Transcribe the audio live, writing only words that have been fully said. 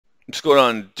Just going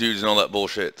on dudes and all that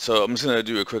bullshit. So I'm just gonna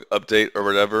do a quick update or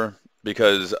whatever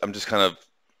because I'm just kind of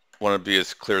want to be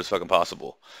as clear as fucking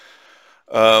possible.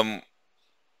 Um,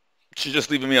 she's just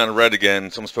leaving me on red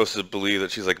again, so I'm supposed to believe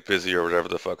that she's like busy or whatever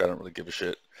the fuck. I don't really give a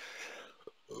shit.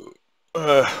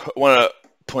 I want to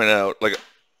point out, like,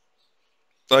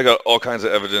 I got all kinds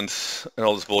of evidence and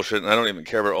all this bullshit, and I don't even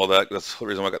care about all that. That's the whole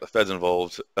reason why I got the feds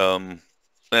involved. And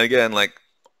again, like,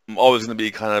 I'm always going to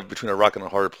be kind of between a rock and a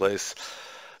hard place.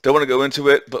 Don't want to go into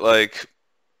it, but like,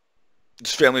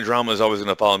 this family drama is always going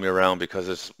to follow me around because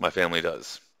it's my family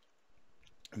does.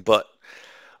 But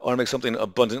I want to make something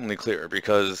abundantly clear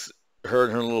because her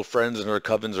and her little friends and her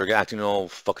covens are acting all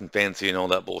fucking fancy and all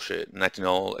that bullshit and acting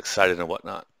all excited and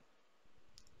whatnot.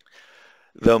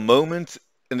 The moment,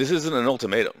 and this isn't an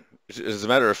ultimatum. As a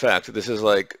matter of fact, this is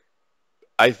like,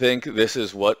 I think this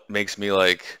is what makes me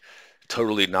like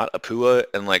totally not a Pua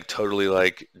and like totally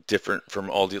like different from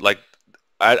all the like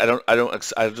I don't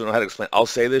know how to explain. I'll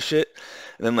say this shit,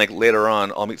 and then like later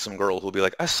on, I'll meet some girl who'll be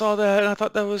like, "I saw that and I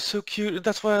thought that was so cute. And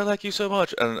that's why I like you so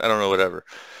much." And I don't know, whatever.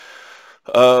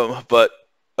 But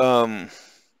um,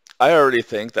 I already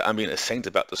think that I'm being a saint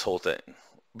about this whole thing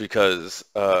because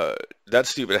that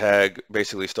stupid hag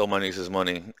basically stole my niece's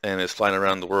money and is flying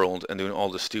around the world and doing all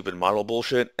this stupid model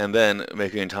bullshit, and then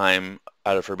making time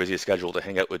out of her busy schedule to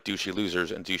hang out with douchey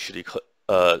losers and do shitty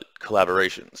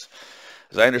collaborations.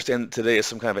 As I understand, today is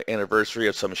some kind of anniversary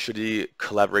of some shitty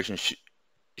collaboration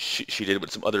she did with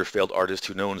some other failed artist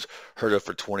who no one's heard of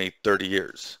for 20, 30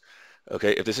 years.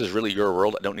 Okay, if this is really your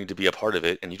world, I don't need to be a part of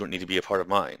it, and you don't need to be a part of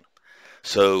mine.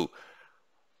 So,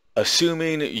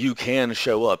 assuming you can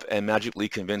show up and magically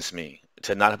convince me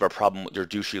to not have a problem with your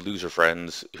douchey loser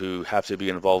friends who have to be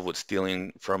involved with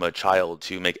stealing from a child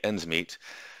to make ends meet,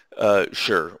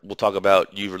 sure, we'll talk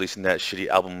about you releasing that shitty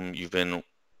album you've been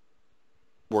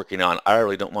working on. I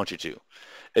really don't want you to.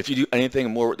 If you do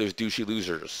anything more with those douchey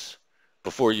losers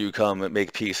before you come and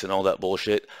make peace and all that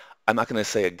bullshit, I'm not going to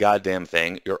say a goddamn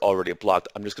thing. You're already blocked.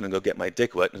 I'm just going to go get my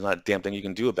dick wet. There's not a damn thing you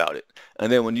can do about it.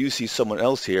 And then when you see someone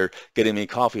else here getting me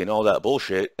coffee and all that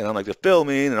bullshit, and I'm like the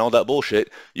filming and all that bullshit,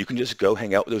 you can just go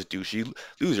hang out with those douchey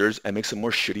losers and make some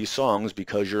more shitty songs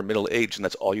because you're middle aged and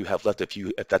that's all you have left.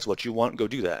 If that's what you want, go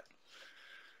do that.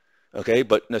 Okay,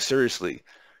 but no, seriously,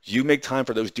 you make time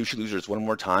for those douchey losers one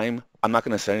more time, I'm not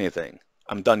going to say anything.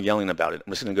 I'm done yelling about it.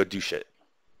 I'm just going to go do shit.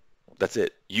 That's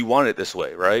it. You want it this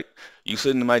way, right? You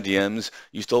slid into my DMs.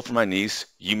 You stole from my niece.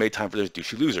 You made time for those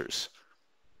douchey losers.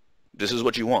 This is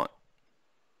what you want.